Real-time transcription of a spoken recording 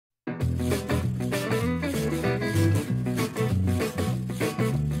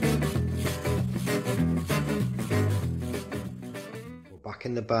back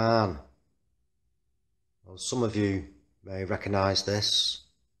in the barn. Well, some of you may recognise this,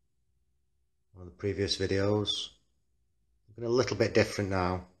 one of the previous videos. It's been a little bit different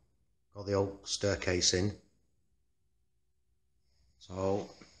now. Got the oak staircase in. So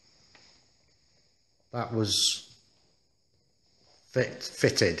that was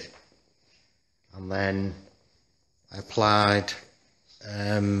fitted, and then I applied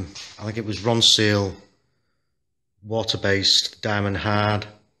I think it was Ronseal water-based diamond hard.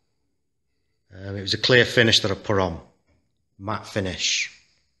 It was a clear finish that I put on, matte finish.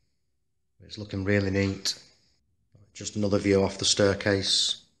 It's looking really neat. Just another view off the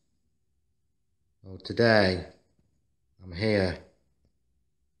staircase. So today I'm here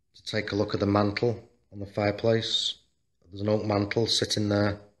to take a look at the mantle on the fireplace. There's an oak mantle sitting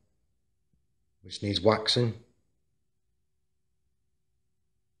there which needs waxing.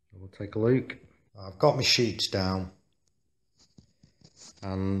 So we'll take a look. I've got my sheets down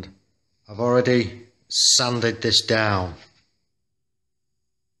and I've already sanded this down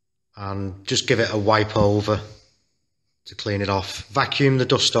and just give it a wipe over to clean it off. Vacuum the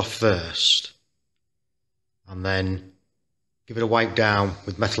dust off first and then give it a wipe down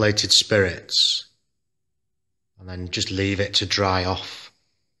with methylated spirits and then just leave it to dry off.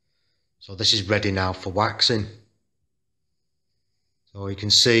 So this is ready now for waxing. So you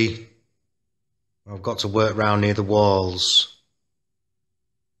can see I've got to work round near the walls.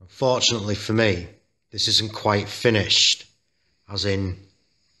 Unfortunately for me, this isn't quite finished, as in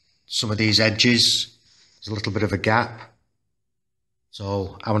some of these edges, there's a little bit of a gap.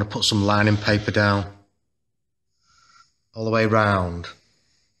 So I want to put some lining paper down all the way round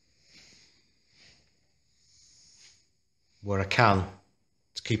where I can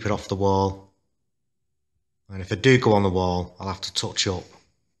to keep it off the wall. And if I do go on the wall, I'll have to touch up.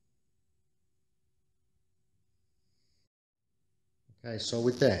 Okay, so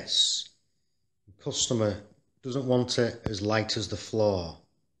with this, the customer doesn't want it as light as the floor.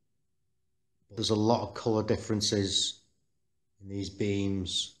 There's a lot of colour differences in these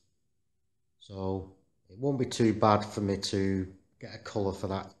beams, so it won't be too bad for me to get a colour for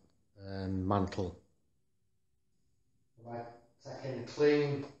that mantle. Right, taking a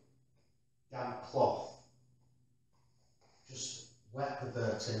clean damp cloth, just wet the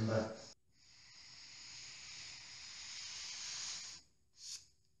burnt timber.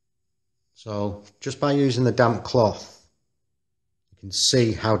 So just by using the damp cloth, you can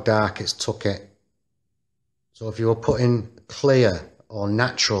see how dark it's took it. So if you were putting clear or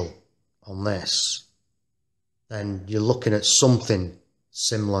natural on this, then you're looking at something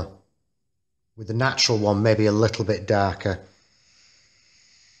similar. With the natural one, maybe a little bit darker.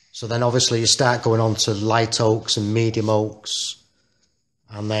 So then obviously you start going on to light oaks and medium oaks,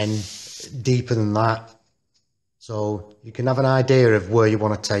 and then deeper than that. So you can have an idea of where you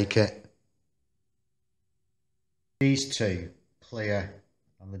want to take it. These two, clear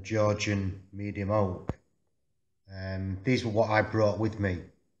and the Georgian medium oak, these were what I brought with me,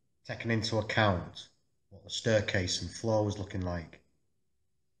 taking into account what the staircase and floor was looking like.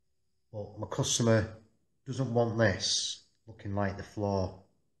 But my customer doesn't want this looking like the floor.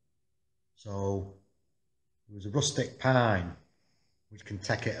 So there was a rustic pine which can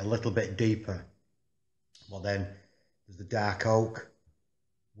take it a little bit deeper. Well, then there's the dark oak,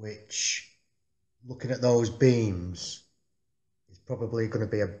 which, looking at those beams, is probably going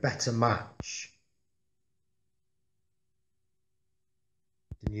to be a better match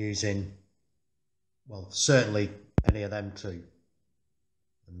than using, well, certainly any of them two.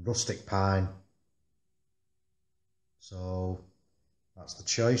 And rustic pine. So that's the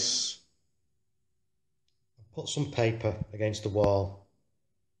choice. I put some paper against the wall,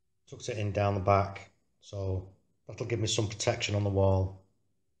 tucked it in down the back, so that'll give me some protection on the wall.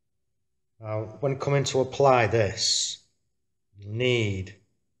 Now, when coming to apply this, you need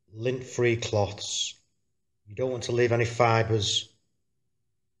lint-free cloths. You don't want to leave any fibres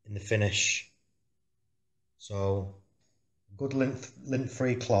in the finish. So, good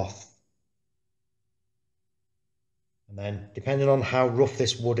lint-free cloth. And then, depending on how rough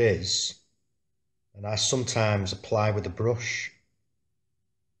this wood is, and I sometimes apply with a brush,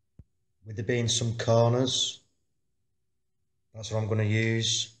 with there being some corners, that's what I'm going to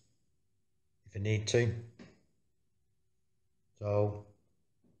use if I need to. So,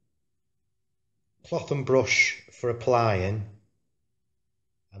 cloth and brush for applying,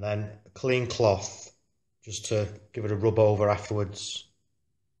 and then a clean cloth just to give it a rub over afterwards,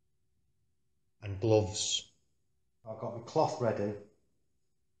 and gloves. I've got my cloth ready,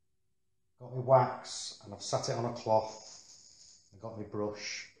 got my wax, and I've sat it on a cloth. I've got my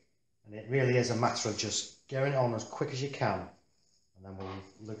brush, and it really is a matter of just getting it on as quick as you can and then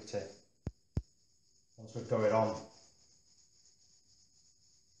we'll look at it once we've got it on.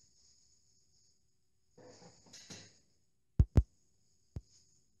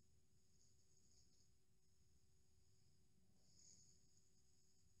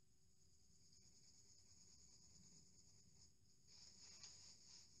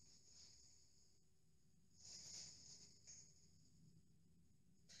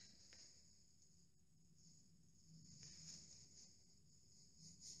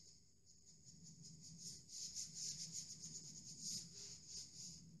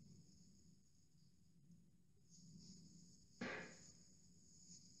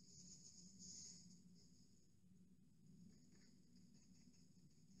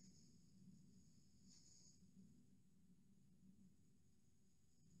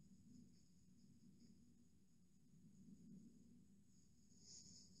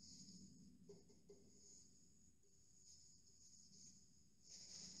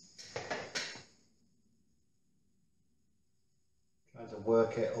 Trying to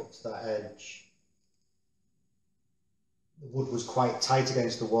work it up to that edge. The wood was quite tight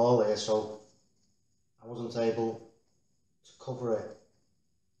against the wall here, so I wasn't able to cover it,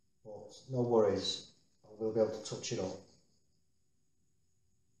 but no worries, I will be able to touch it up.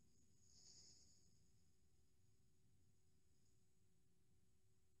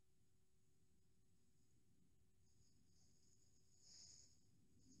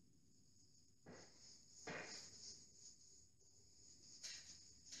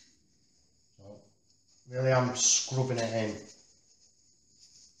 So really I'm scrubbing it in.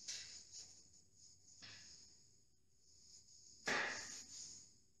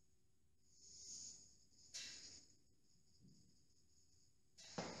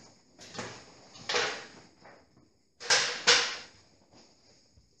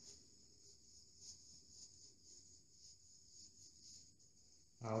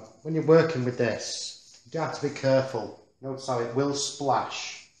 Now, when you're working with this, you do have to be careful. Notice how it will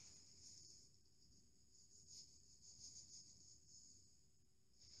splash.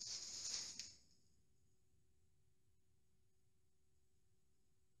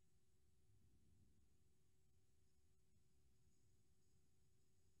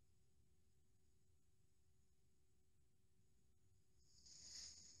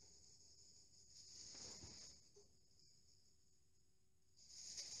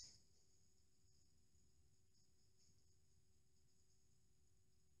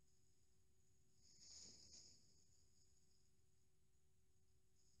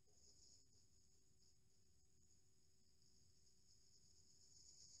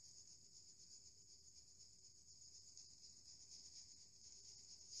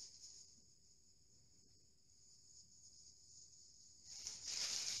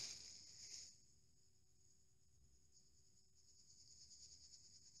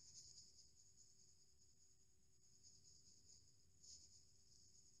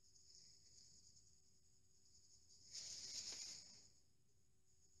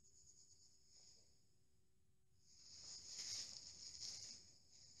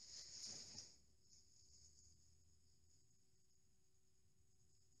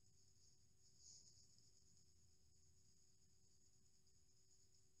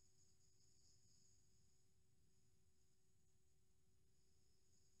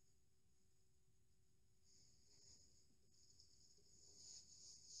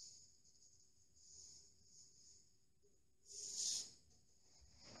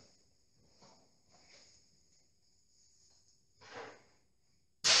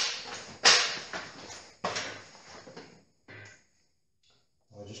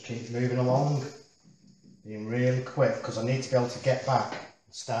 I'll just keep moving along, being really quick because I need to be able to get back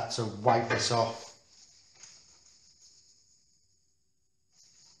and start to wipe this off.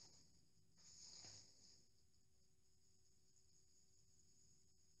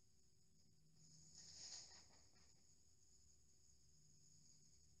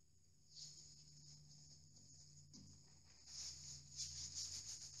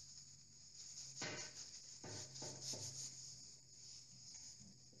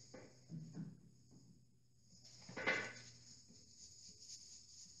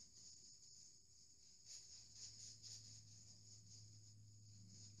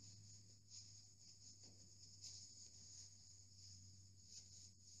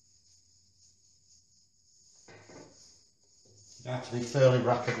 You have to be fairly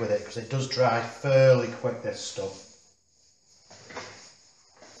rapid with it because it does dry fairly quick, this stuff.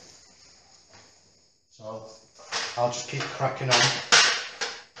 So I'll just keep cracking on.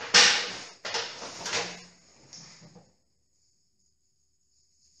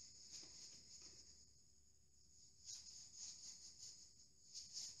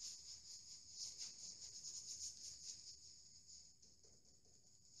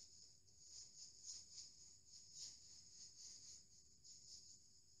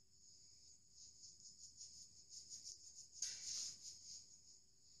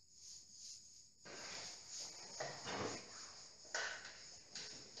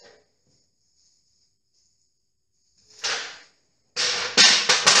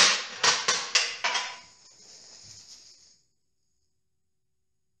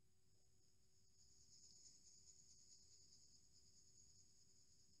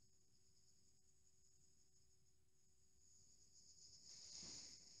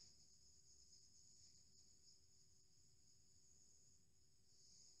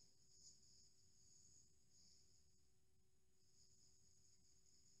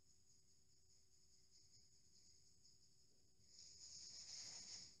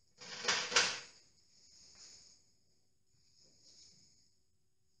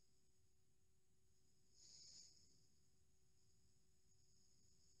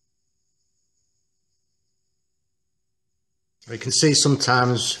 But you can see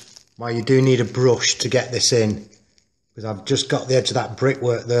sometimes why you do need a brush to get this in, because I've just got the edge of that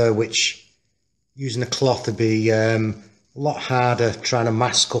brickwork there, which using a cloth would be a lot harder trying to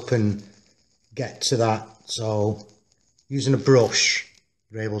mask up and get to that. So using a brush,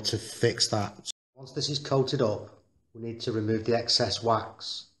 you're able to fix that. Once this is coated up, we need to remove the excess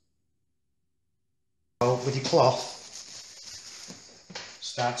wax. So with your cloth,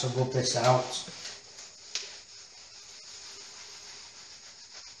 start to rub this out.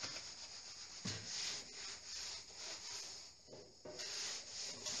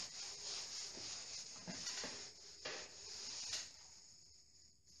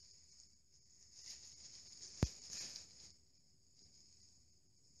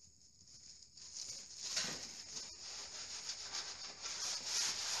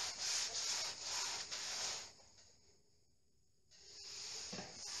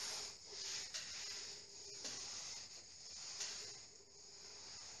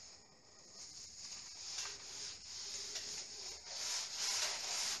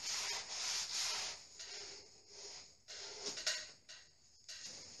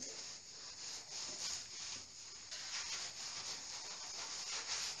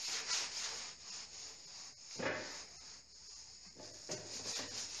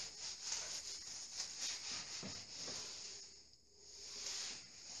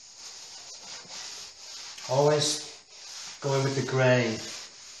 Always going with the grain.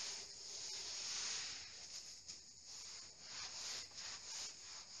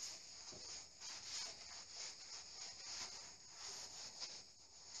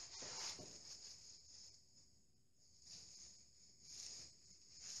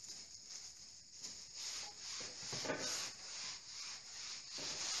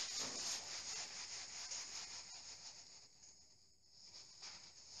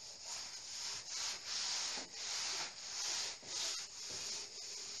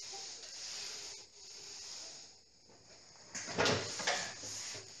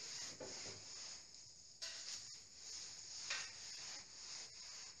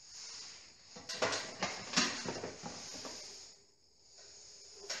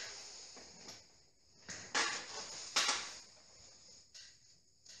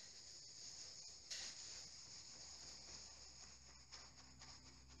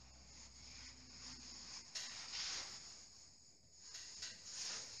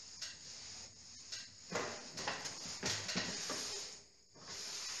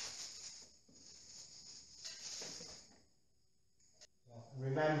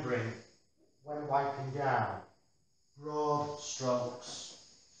 Remembering, when wiping down, broad strokes,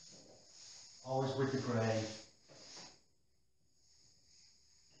 always with the grain.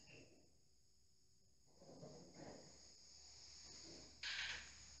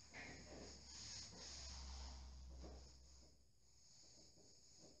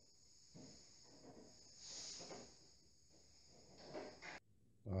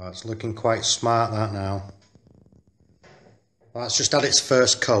 Oh, it's looking quite smart, that now. That's just had its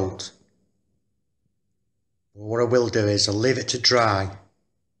first coat. Well, what I will do is I'll leave it to dry,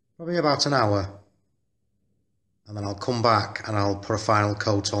 probably about an hour, and then I'll come back and I'll put a final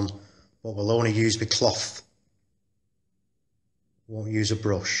coat on, but we'll only use the cloth. Won't use a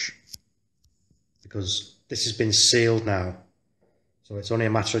brush, because this has been sealed now, so it's only a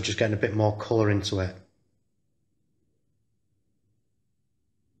matter of just getting a bit more colour into it.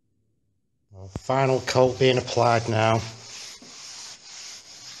 Well, final coat being applied now.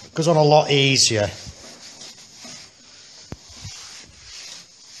 Goes on a lot easier.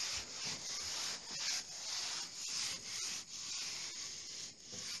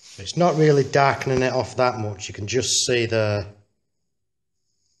 It's not really darkening it off that much. You can just see the...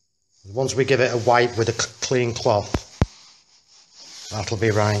 Once we give it a wipe with a clean cloth, that'll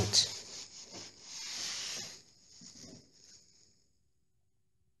be right.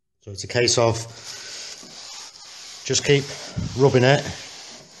 So it's a case of just keep rubbing it.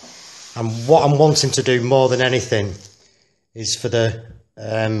 And what I'm wanting to do more than anything is for the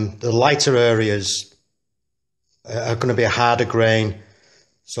lighter areas are going to be a harder grain,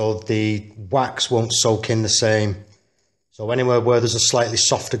 so the wax won't soak in the same. So anywhere where there's a slightly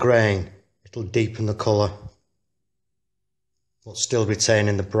softer grain, it'll deepen the colour, but still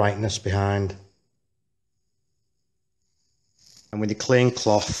retaining the brightness behind. And with your clean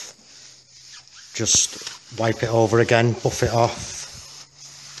cloth, just wipe it over again, buff it off.